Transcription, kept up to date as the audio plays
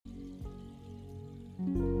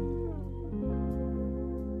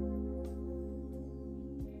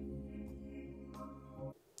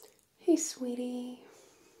Hey, sweetie.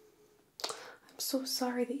 I'm so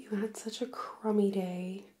sorry that you had such a crummy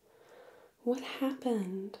day. What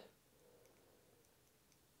happened?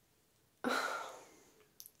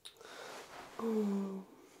 Oh.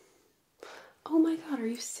 Oh my god, are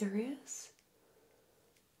you serious?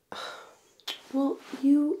 Well,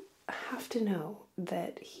 you have to know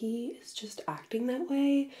that he is just acting that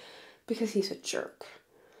way because he's a jerk.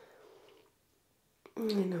 I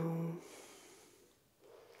know.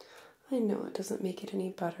 I know it doesn't make it any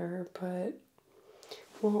better, but...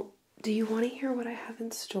 Well, do you want to hear what I have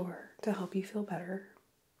in store to help you feel better?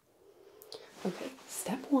 Okay,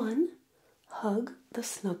 step 1, hug the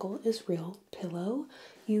snuggle is real pillow.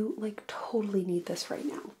 You, like, totally need this right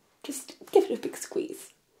now. Just give it a big squeeze.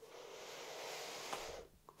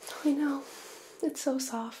 I know, it's so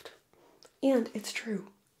soft. And it's true,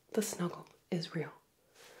 the snuggle is real.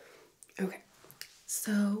 Okay,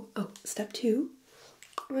 so, step 2,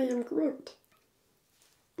 I am Groot.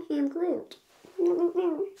 I am Groot.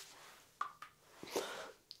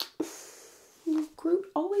 Groot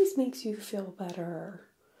always makes you feel better.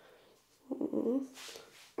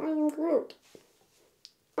 I am Groot.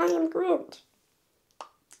 I am Groot.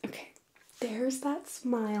 Okay, there's that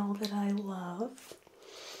smile that I love.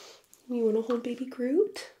 You want to hold baby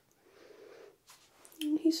Groot?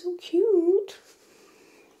 He's so cute.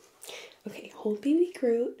 Okay, hold baby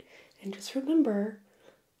Groot and just remember,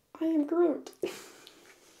 I am Groot.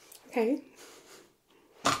 Okay?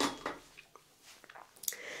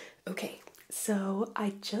 Okay, so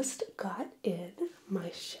I just got in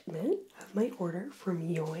my shipment of my order from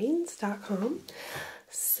YOINS.com.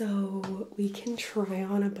 So we can try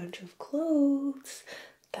on a bunch of clothes.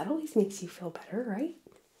 That always makes you feel better, right?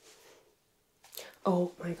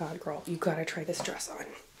 Oh my god, girl, you gotta try this dress on.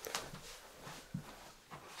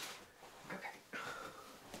 Okay.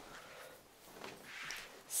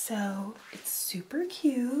 So it's super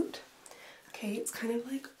cute. Okay, it's kind of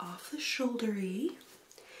like off the shouldery.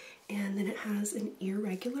 And then it has an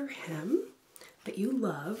irregular hem that you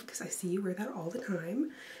love because I see you wear that all the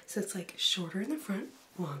time. So it's like shorter in the front,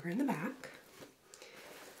 longer in the back.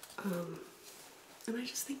 And I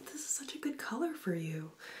just think this is such a good color for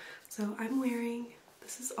you. So I'm wearing,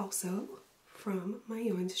 this is also from my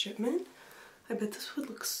YOINS shipment. I bet this would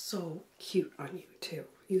look so cute on you too.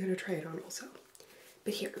 You gotta try it on also.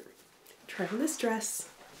 But here, try on this dress.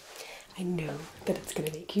 I know that it's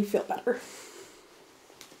gonna make you feel better.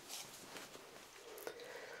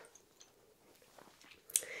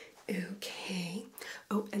 Okay.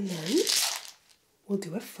 Oh, and then we'll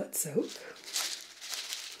do a foot soak.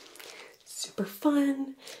 Super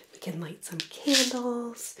fun. We can light some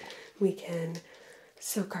candles. We can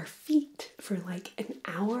soak our feet for like an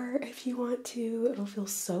hour if you want to. It'll feel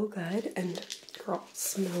so good. And girl,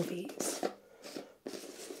 smell these.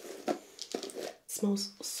 It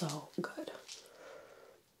smells so good.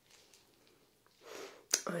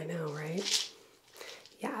 I know, right?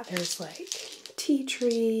 Yeah, there's like tea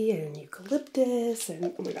tree and eucalyptus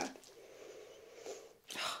and oh my god.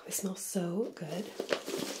 Oh, they smell so good.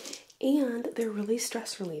 And they're really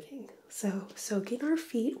stress relieving. So soaking our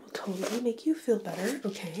feet will totally make you feel better,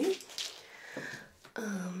 okay?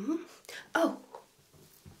 Oh,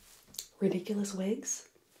 ridiculous wigs.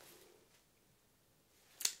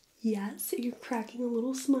 Yes, you're cracking a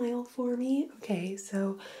little smile for me. Okay,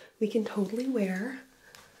 so we can totally wear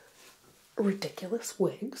ridiculous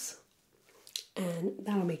wigs. And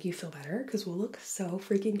that'll make you feel better because we'll look so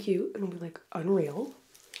freaking cute and we'll be like unreal.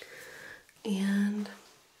 And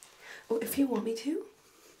oh, if you want me to,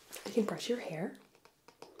 I can brush your hair.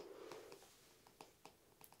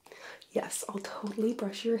 Yes, I'll totally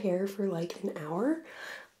brush your hair for like an hour.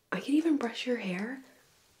 I can even brush your hair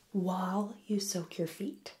while you soak your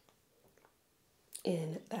feet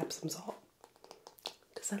in Epsom salt.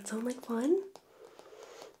 Does that sound like fun?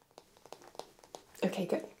 Okay,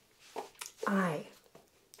 good. I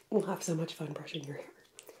will have so much fun brushing your hair.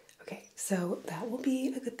 Okay, so that will be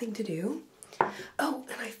a good thing to do. Oh,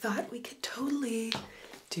 and I thought we could totally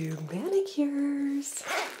do manicures.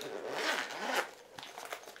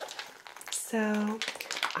 So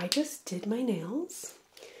I just did my nails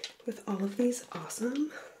with all of these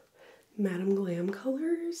awesome Madame Glam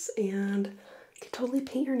colors, and I could totally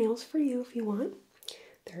paint your nails for you if you want.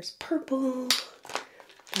 There's purple,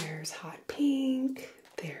 there's hot pink,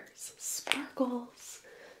 there's sparkles,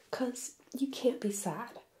 because you can't be sad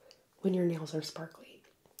when your nails are sparkly,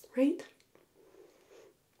 right?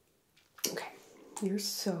 Okay, you're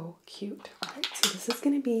so cute. All right, so this is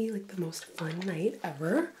going to be like the most fun night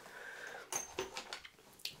ever.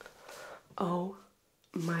 Oh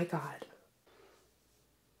my god.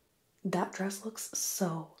 That dress looks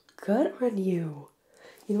so good on you.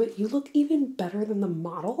 You know what? You look even better than the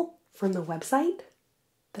model from the website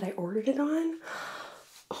that I ordered it on.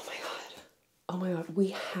 Oh my god. Oh my god.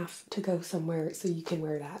 We have to go somewhere so you can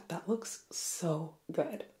wear that. That looks so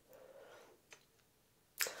good.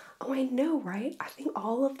 Oh, I know, right? I think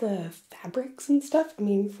all of the fabrics and stuff, I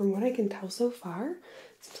mean, from what I can tell so far,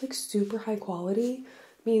 it's like super high quality.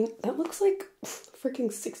 I mean, that looks like a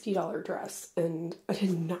freaking $60 dress, and I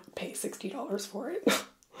did not pay $60 for it.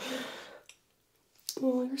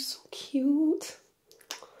 Oh, you're so cute.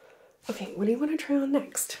 Okay, what do you want to try on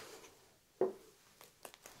next?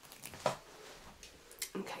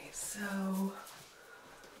 Okay, so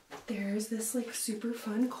there's this like super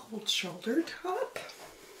fun cold shoulder top.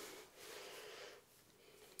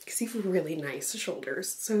 Because you have really nice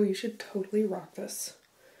shoulders, so you should totally rock this.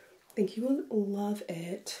 I think you will love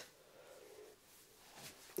it.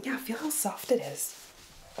 Yeah, feel how soft it is.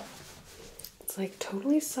 It's like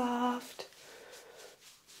totally soft.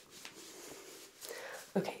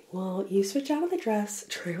 Okay, well, you switch out of the dress,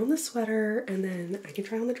 try on the sweater, and then I can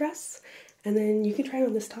try on the dress, and then you can try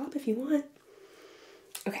on this top if you want.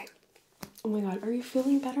 Okay. Oh my god, are you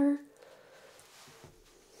feeling better?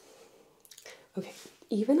 Okay,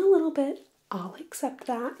 even a little bit, I'll accept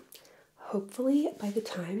that. Hopefully, by the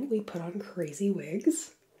time we put on crazy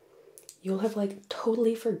wigs, you'll have like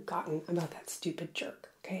totally forgotten about that stupid jerk,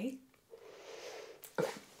 okay?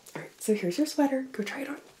 Okay, alright, so here's your sweater. Go try it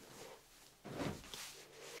on.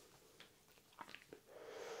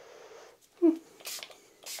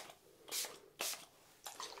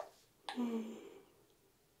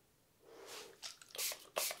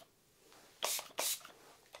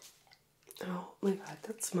 Oh my god,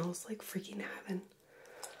 that smells like freaking heaven.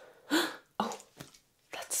 Oh,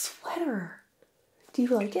 that sweater. Do you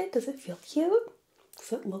like it? Does it feel cute?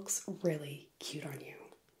 Because it looks really cute on you.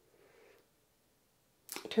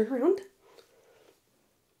 Turn around.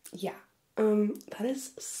 Yeah, that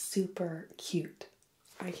is super cute.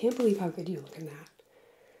 I can't believe how good you look in that.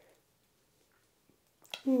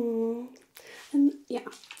 And yeah,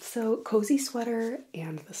 so cozy sweater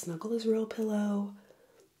and the snuggle is real pillow.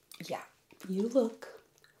 Yeah, you look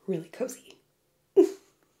really cozy.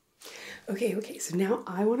 Okay, so now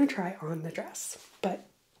I want to try on the dress, but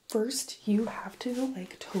first you have to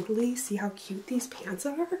like totally see how cute these pants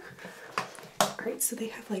are. Alright, so they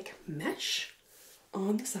have like mesh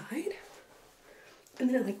on the side, and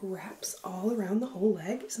then it like wraps all around the whole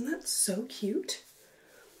leg. Isn't that so cute?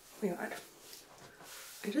 Oh my god.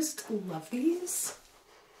 I just love these.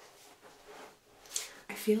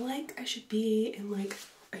 I feel like I should be in like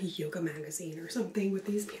a yoga magazine or something with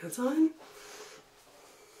these pants on.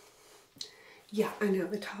 Yeah, I know,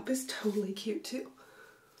 the top is totally cute too.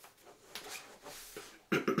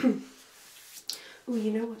 Oh,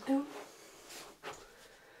 you know what though?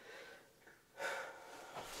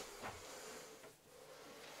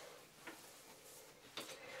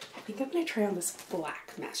 I think I'm gonna try on this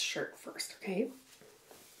black mesh shirt first, okay?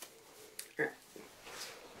 Alright.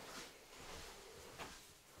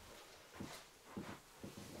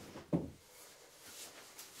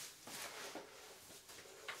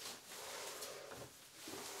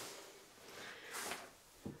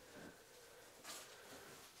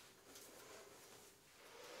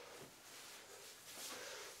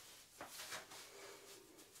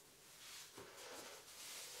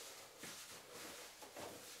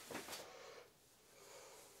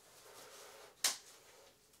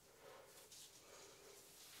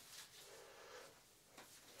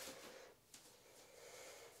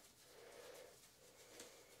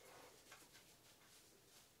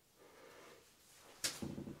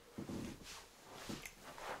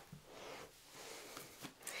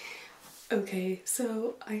 Okay,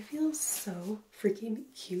 so I feel so freaking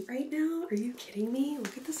cute right now. Are you kidding me?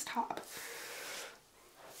 Look at this top.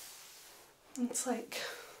 It's like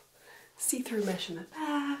see-through mesh in the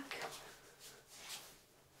back,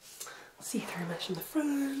 see-through mesh in the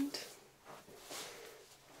front.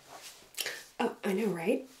 Oh, I know,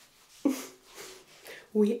 right?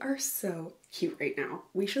 We are so cute right now.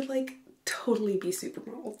 We should like totally be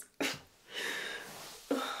supermodels.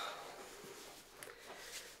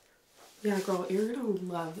 Yeah, girl, you're gonna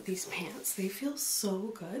love these pants. They feel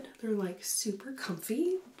so good. They're like super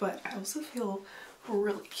comfy, but I also feel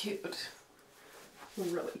really cute.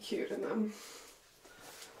 Really cute in them.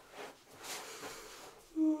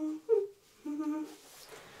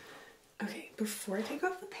 Okay, before I take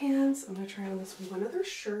off the pants, I'm gonna try on this one other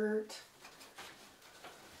shirt.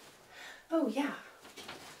 Oh yeah.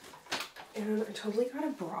 And I totally got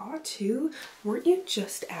a bra too. Weren't you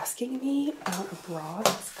just asking me about a bra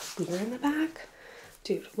that's clear in the back?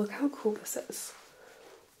 Dude, look how cool this is.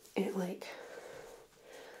 it like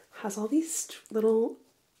has all these little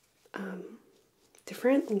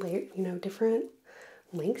different layer, different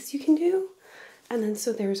lengths you can do. And then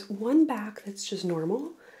so there's one back that's just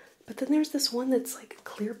normal, but then there's this one that's like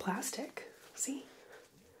clear plastic. See?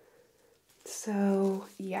 So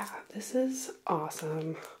yeah, this is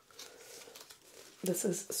awesome. This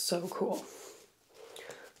is so cool.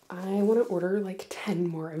 I want to order like 10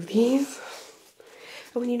 more of these.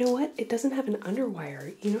 Oh, and you know what? It doesn't have an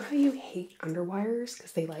underwire. You know how you hate underwires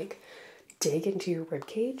because they like dig into your rib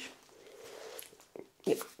cage?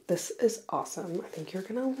 Yeah, this is awesome. I think you're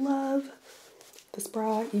gonna love this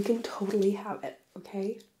bra. You can totally have it,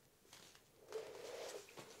 okay?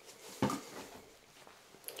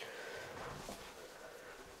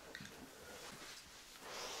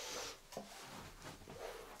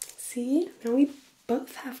 See? Now we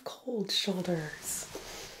both have cold shoulders.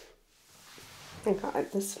 Oh my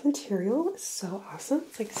god, this material is so awesome.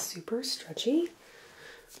 It's like super stretchy.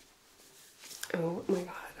 Oh my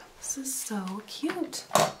god, this is so cute.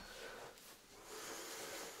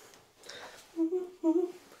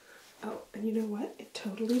 Oh, and you know what? It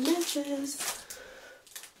totally matches.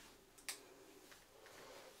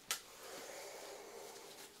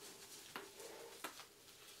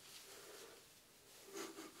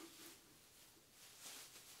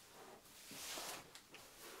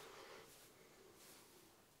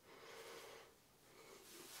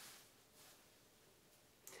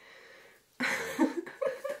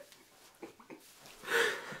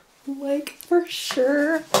 Like, for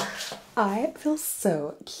sure. I feel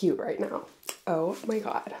so cute right now. Oh my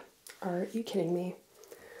god. Are you kidding me?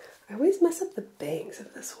 I always mess up the bangs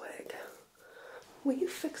of this wig. Will you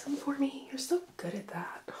fix them for me? You're so good at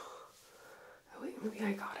that. Oh wait, maybe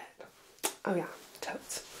I got it. Oh yeah,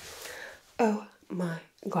 totes. Oh my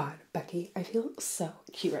god, Becky. I feel so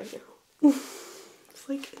cute right now. It's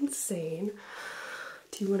like insane.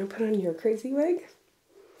 Do you want to put on your crazy wig?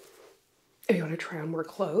 Or you want to try on more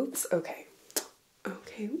clothes? Okay.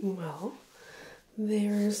 Okay, well,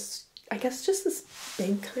 there's, I guess, just this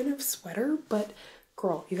big kind of sweater, but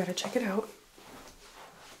girl, you gotta check it out.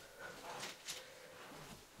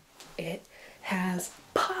 It has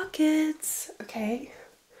pockets, okay?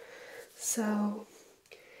 So,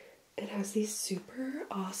 it has these super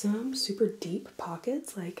awesome, super deep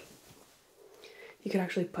pockets, like, you could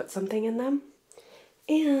actually put something in them.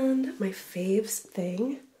 And my faves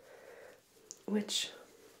thing, which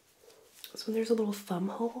is when there's a little thumb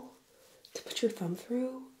hole to put your thumb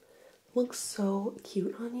through. Looks so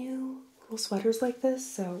cute on you. Little sweaters like this.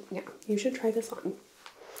 So yeah, you should try this on.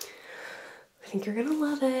 I think you're gonna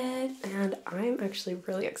love it. And I'm actually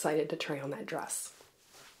really excited to try on that dress.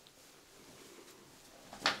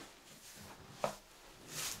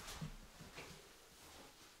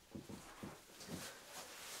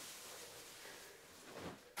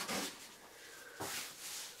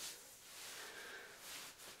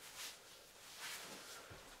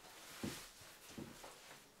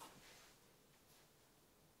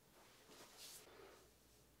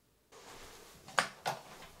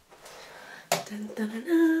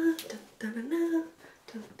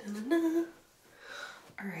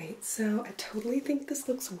 Alright, so I totally think this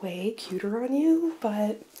looks way cuter on you,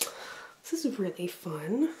 but this is really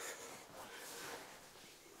fun.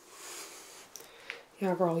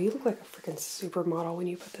 Yeah, girl, you look like a freaking supermodel when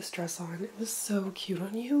you put this dress on. It was so cute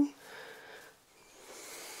on you.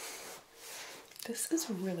 This is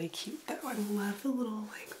really cute though. I love the little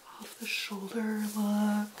like off the shoulder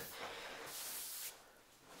look.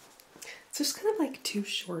 It's just kind of like too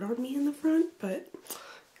short on me in the front, but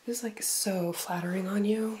it was like so flattering on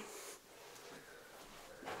you.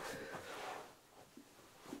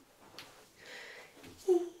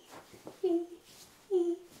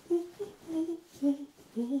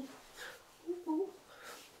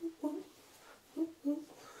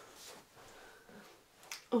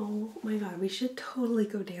 Oh my god, we should totally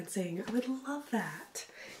go dancing. I would love that.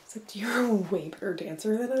 Except you're a way better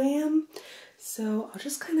dancer than I am. So I'll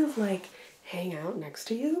just kind of like hang out next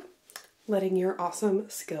to you, letting your awesome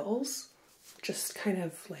skills just kind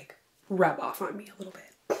of like rub off on me a little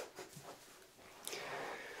bit.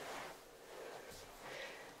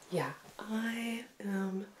 Yeah, I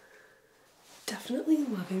am definitely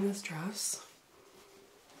loving this dress.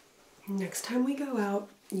 Next time we go out,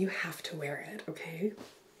 you have to wear it, okay?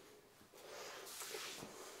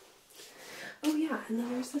 Oh yeah, and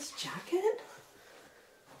then there's this jacket.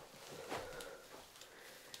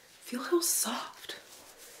 Feel how soft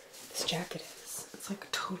this jacket is. It's like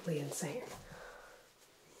totally insane.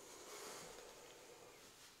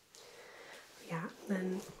 Yeah, and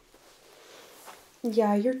then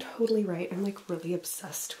Yeah, you're totally right. I'm like really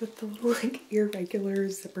obsessed with the little like irregular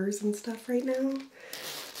zippers and stuff right now. I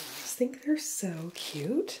just think they're so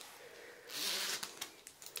cute.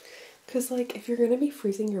 Because like if you're gonna be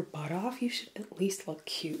freezing your butt off, you should at least look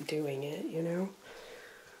cute doing it, you know?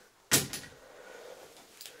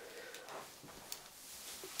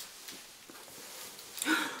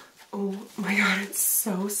 Oh my god, it's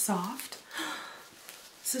so soft.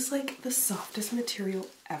 This is like the softest material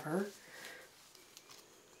ever.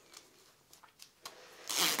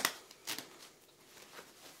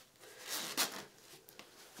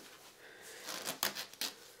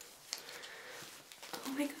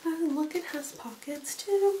 Oh my god, and look, it has pockets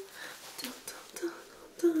too. Dun, dun,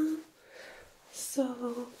 dun, dun.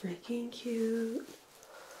 So freaking cute.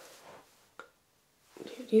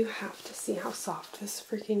 Dude, you have to see how soft this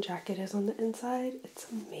freaking jacket is on the inside. It's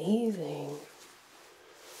amazing.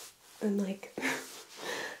 And like, I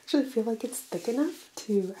actually feel like it's thick enough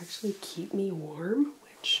to actually keep me warm,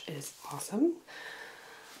 which is awesome.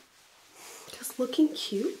 Because looking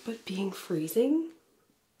cute but being freezing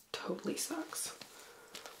totally sucks.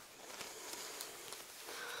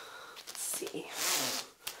 Let's see.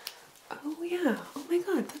 Oh yeah, oh my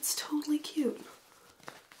god, that's totally cute.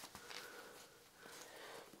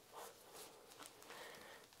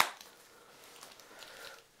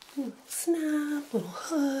 Little snap, little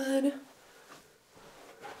hood.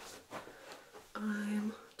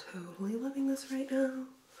 I'm totally loving this right now.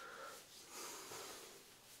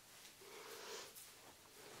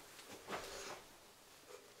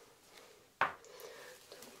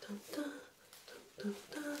 Dun, dun, dun, dun,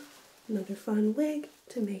 dun. Another fun wig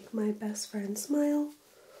to make my best friend smile.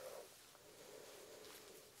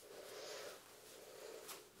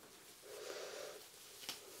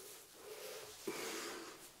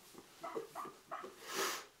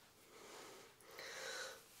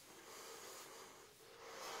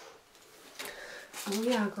 Oh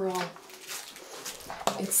yeah, girl.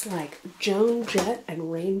 It's like Joan Jett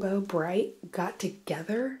and Rainbow Bright got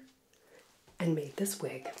together and made this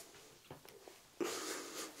wig.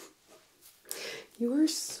 You are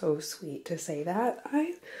so sweet to say that.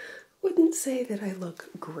 I wouldn't say that I look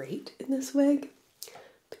great in this wig,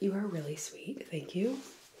 but you are really sweet. Thank you.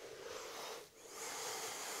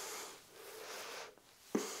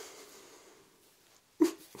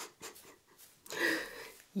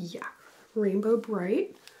 Yeah, Rainbow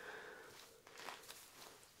Bright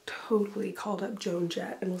totally called up Joan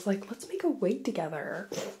Jett and was like, let's make a wig together.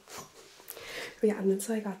 But yeah, and then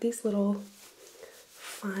so I got these little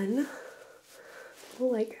fun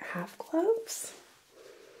little like half gloves.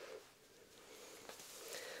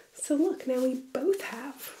 So look, now we both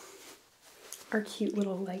have our cute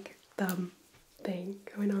little like thumb thing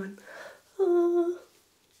going on.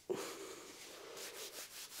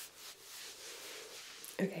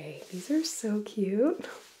 Okay, these are so cute.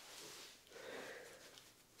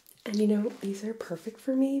 And you know, these are perfect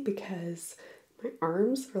for me because my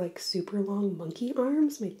arms are like super long monkey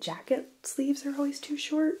arms. My jacket sleeves are always too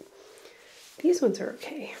short. These ones are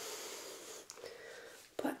okay.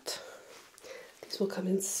 But these will come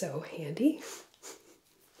in so handy.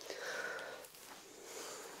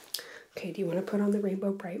 Okay, do you want to put on the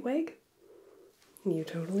Rainbow Bright wig? You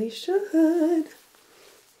totally should.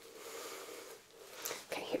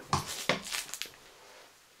 Okay, here.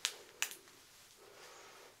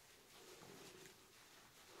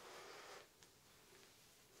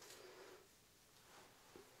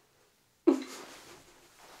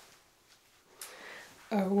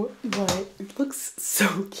 Oh my, it looks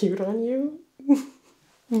so cute on you.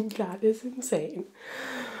 That is insane.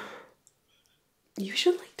 You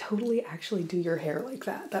should like totally actually do your hair like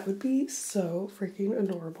that. That would be so freaking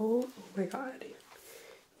adorable. Oh my god.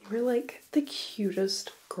 You are like the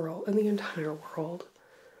cutest girl in the entire world.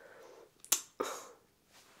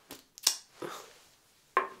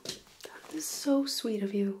 That is so sweet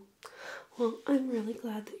of you. Well, I'm really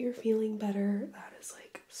glad that you're feeling better. That is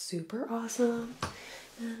like super awesome.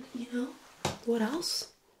 And you know, what else?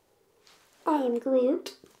 I am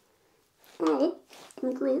Groot. Oh,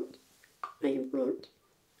 I'm Groot. I am Groot.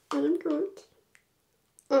 I am Groot.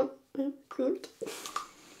 Oh, I am Groot.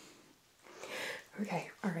 Okay,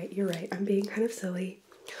 alright, you're right. I'm being kind of silly.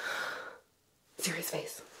 Serious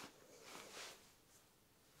face.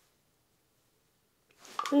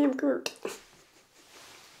 I am Groot.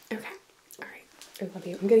 Okay, alright. I love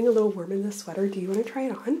you. I'm getting a little warm in this sweater. Do you want to try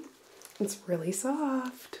it on? It's really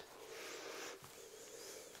soft.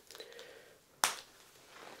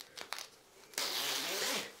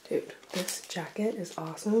 Dude, this jacket is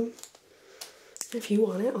awesome. If you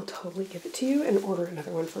want it, I'll totally give it to you and order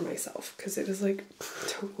another one for myself because it is like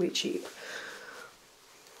totally cheap.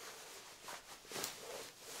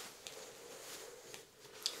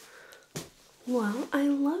 Well, I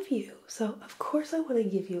love you, so of course I want to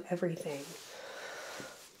give you everything.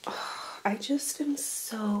 I just am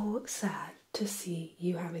so sad to see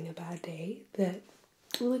you having a bad day that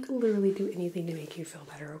I'll like literally do anything to make you feel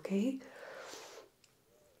better, okay?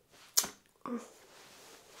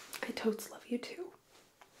 I totes love you too.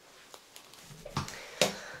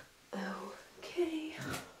 Okay.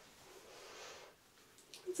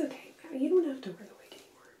 It's okay. You don't have to wear the wig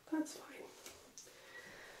anymore. That's fine.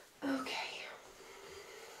 Okay.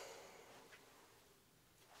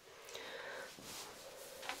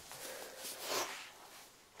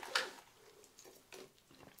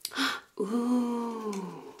 Ooh.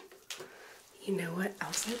 You know what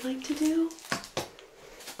else I'd like to do?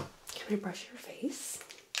 Can I brush your face?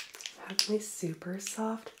 I have my super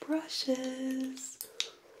soft brushes.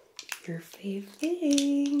 Your fave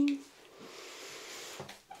thing.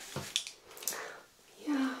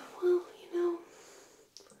 Yeah, well, you know,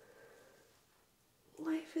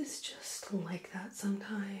 life is just like that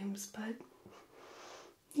sometimes, but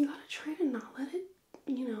you gotta try to not let it,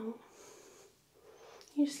 you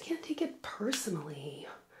just can't take it personally.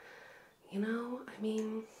 I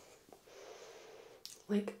mean,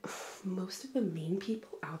 like, most of the mean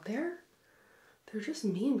people out there, they're just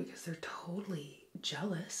mean because they're totally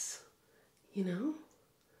jealous, And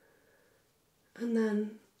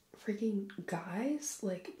then freaking guys,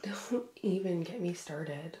 like, don't even get me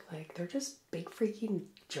started. Like, they're just big freaking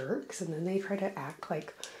jerks, and then they try to act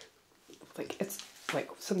like it's like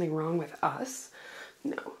something wrong with us.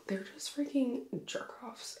 No, they're just freaking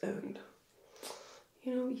jerk-offs, and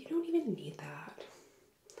you don't even need that.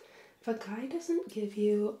 If a guy doesn't give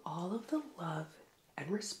you all of the love and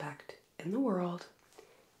respect in the world,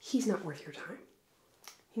 he's not worth your time.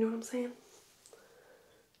 You know what I'm saying?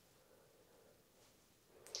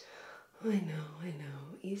 I know.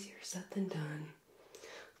 Easier said than done.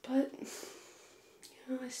 But,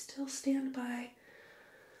 I still stand by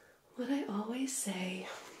what I always say.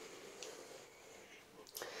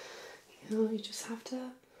 You just have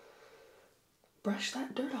to brush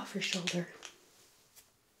that dirt off your shoulder.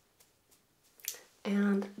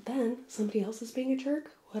 And then somebody else is being a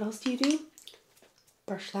jerk. What else do?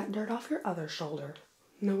 Brush that dirt off your other shoulder.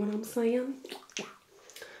 Know what I'm saying? Yeah,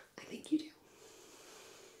 I think you do.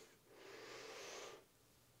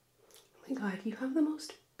 Oh my God, you have the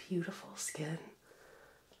most beautiful skin.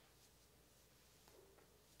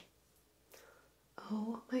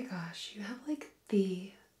 Oh my gosh, you have like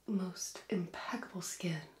the most impeccable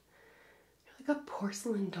skin. You're like a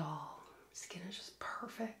porcelain doll. Skin is just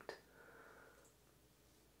perfect.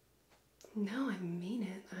 No, I mean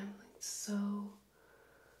it. I'm like so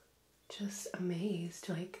just amazed,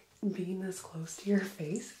 like being this close to your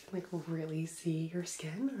face. You can like really see your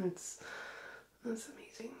skin. That's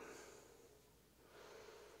amazing.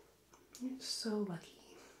 You're so lucky.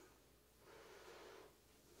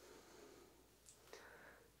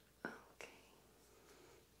 Okay.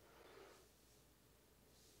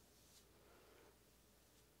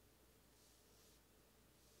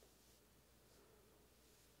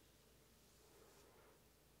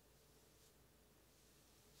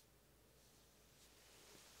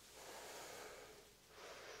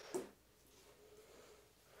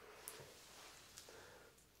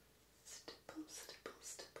 Stipple, stipple,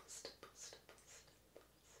 stipple, stipple, stipple, stipple,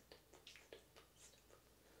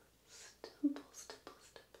 stipple, stipple, stipple, stipple,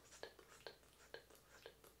 stipple, stipple,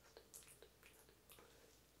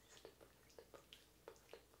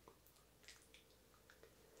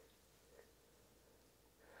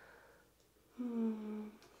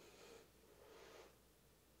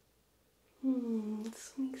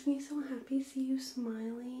 This makes me so happy. See you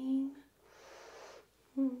smiling.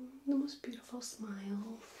 The most beautiful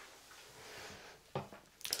smile.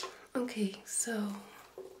 Okay, so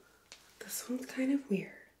this one's kind of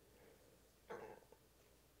weird,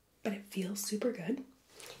 but it feels super good.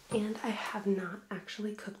 And I have not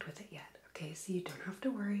actually cooked with it yet. Okay, so you don't have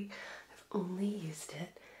to worry. I've only used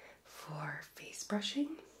it for face brushing.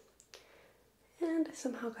 And I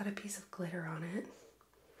somehow got a piece of glitter on it.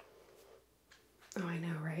 Oh, I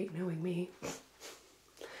know, right? Knowing me.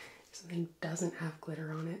 Something doesn't have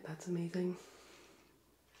glitter on it. That's amazing.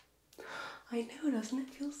 I know, doesn't it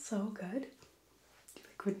feel so good? You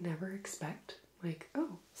like would never expect, like,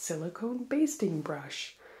 oh, silicone basting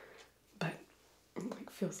brush. But it like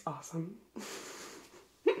feels awesome.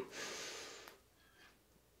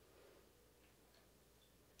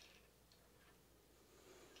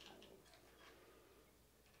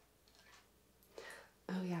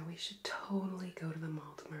 Oh yeah, we should totally go to the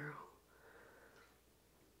mall tomorrow.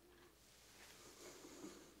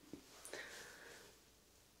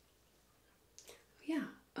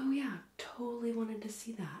 Oh yeah, totally wanted to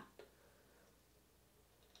see that.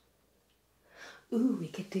 Ooh, we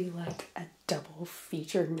could do like a double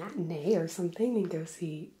feature matinee or something and go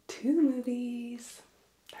see 2 movies.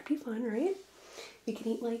 That'd be fun, right? We can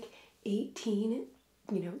eat like 18,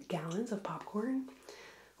 gallons of popcorn.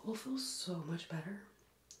 We'll feel so much better.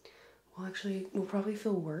 Well, actually, we'll probably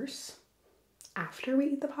feel worse after we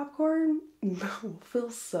eat the popcorn. We'll feel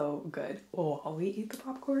so good while we eat the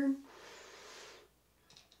popcorn.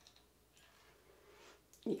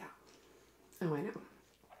 Yeah. Oh, I know.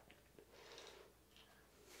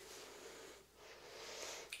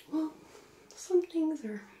 Well, some things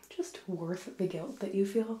are just worth the guilt that you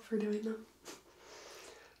feel for doing them.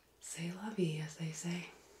 C'est la vie, as they say.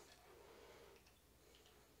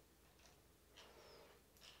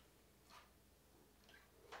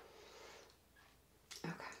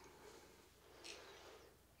 Okay.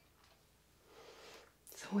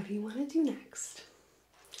 So what do you want to do next?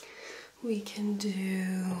 We can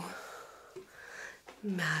do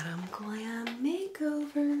Madam Glam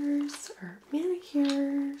makeovers or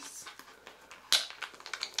manicures.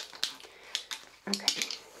 Okay.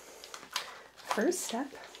 First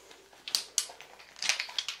step,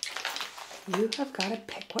 you have got to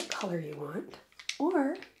pick what color you want,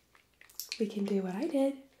 or we can do what I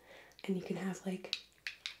did, and you can have like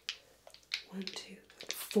 1, 2,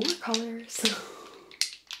 4 colors.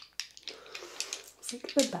 It's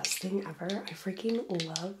like the best thing ever. I freaking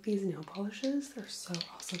love these nail polishes. They're so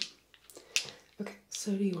awesome. Okay,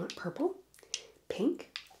 so do you want purple, pink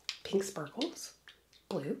sparkles,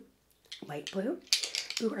 blue, light blue?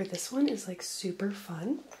 Ooh, or this one is like super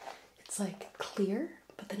fun. It's like clear,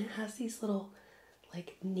 but then it has these little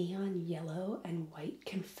like neon yellow and white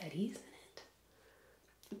confettis in it.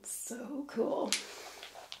 It's so cool.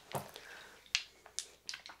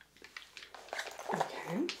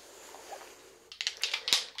 Okay.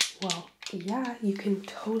 Well, yeah, you can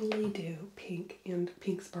totally do pink and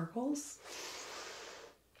pink sparkles.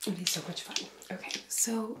 It'd be so much fun. Okay,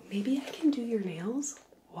 so maybe I can do your nails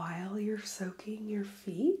while you're soaking your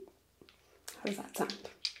feet. How does that sound?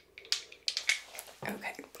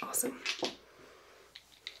 Okay, awesome.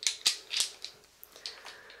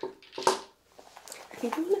 I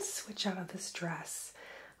think I want to switch out of this dress.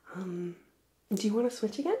 Do you want to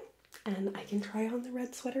switch again? And I can try on the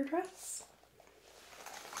red sweater dress.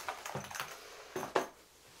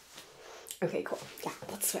 Okay, cool. Yeah,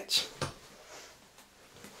 let's switch.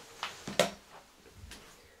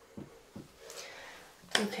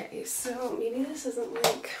 Okay, so maybe this isn't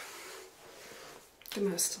like the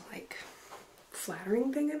most like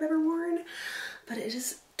flattering thing I've ever worn, but it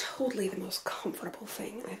is totally the most comfortable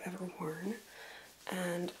thing I've ever worn.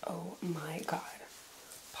 And oh my god,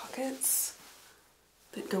 pockets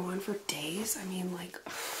that go on for days. I mean, like,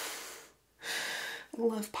 I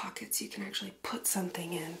love pockets you can actually put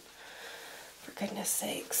something in, for goodness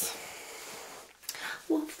sakes.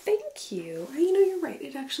 Well, thank you. You're right.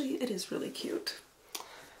 It is really cute.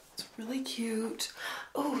 It's really cute.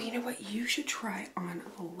 Oh, you know what? You should try on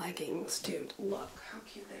the leggings, dude. Look how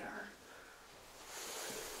cute they are.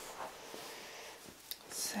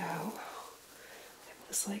 So, they have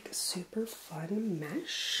this like super fun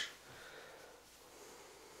mesh.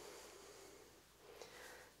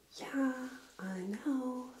 Yeah, I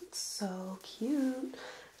know. It's so cute.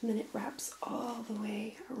 And then it wraps all the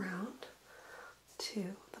way around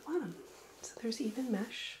to the bottom. So there's even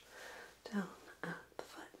mesh down at the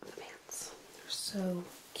foot of the pants. They're so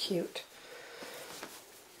cute.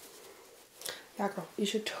 Yeah, girl, you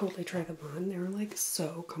should totally try them on. They're like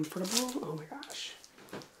so comfortable. Oh my gosh.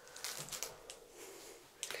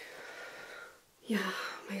 Yeah,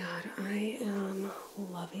 oh my god, I am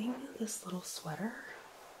loving this little sweater.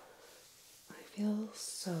 I feel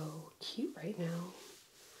so cute right now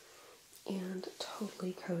and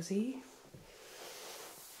totally cozy.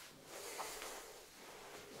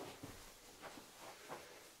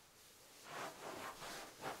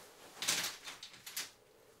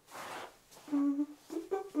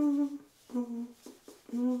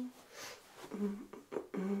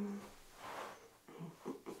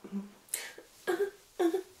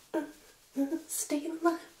 Staying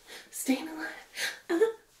alive, staying alive,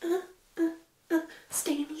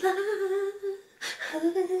 staying alive.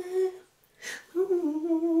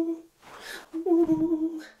 Ooh,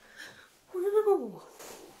 ooh,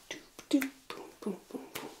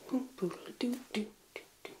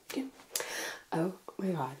 wow. Oh my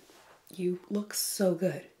god, you look so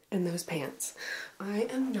good in those pants. I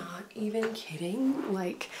am not even kidding.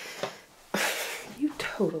 Like, you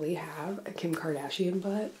totally have a Kim Kardashian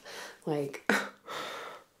butt. Like,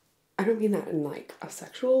 I don't mean that in like a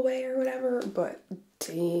sexual way or whatever, but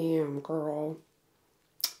damn, girl.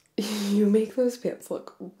 You make those pants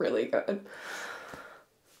look really good.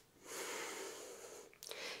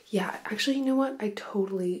 Yeah, actually, you know what? I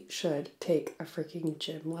totally should take a freaking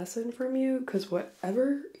gym lesson from you, because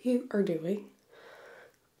whatever you are doing,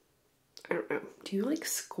 I don't know. Do you like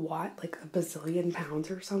squat like a bazillion pounds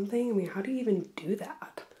or something? I mean, how do you even do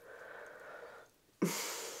that?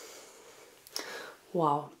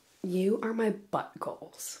 Wow, you are my butt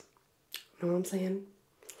goals. You know what I'm saying?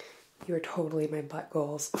 You are totally my butt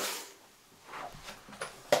goals.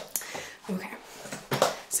 Okay,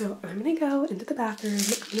 so I'm gonna go into the bathroom.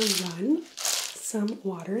 I'm gonna run some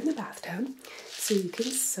water in the bathtub so you can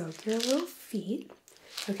soak your little feet.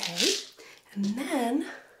 Okay, and then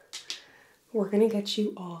we're gonna get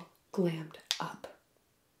you all glammed up.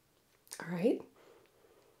 All right?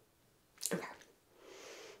 Okay.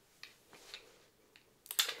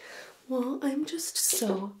 Well, I'm just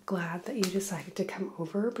so glad that you decided to come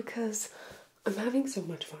over because I'm having so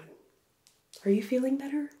much fun. Are you feeling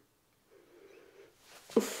better?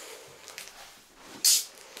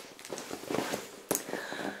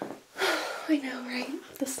 I know, right?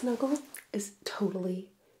 The snuggle is totally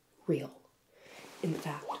real. In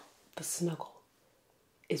fact, the snuggle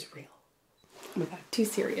is real. Oh my god, too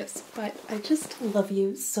serious. But I just love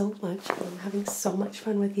you so much. I'm having so much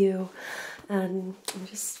fun with you. And I'm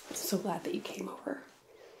just so glad that you came over.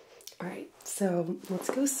 Alright, so let's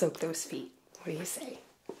go soak those feet. What do you say?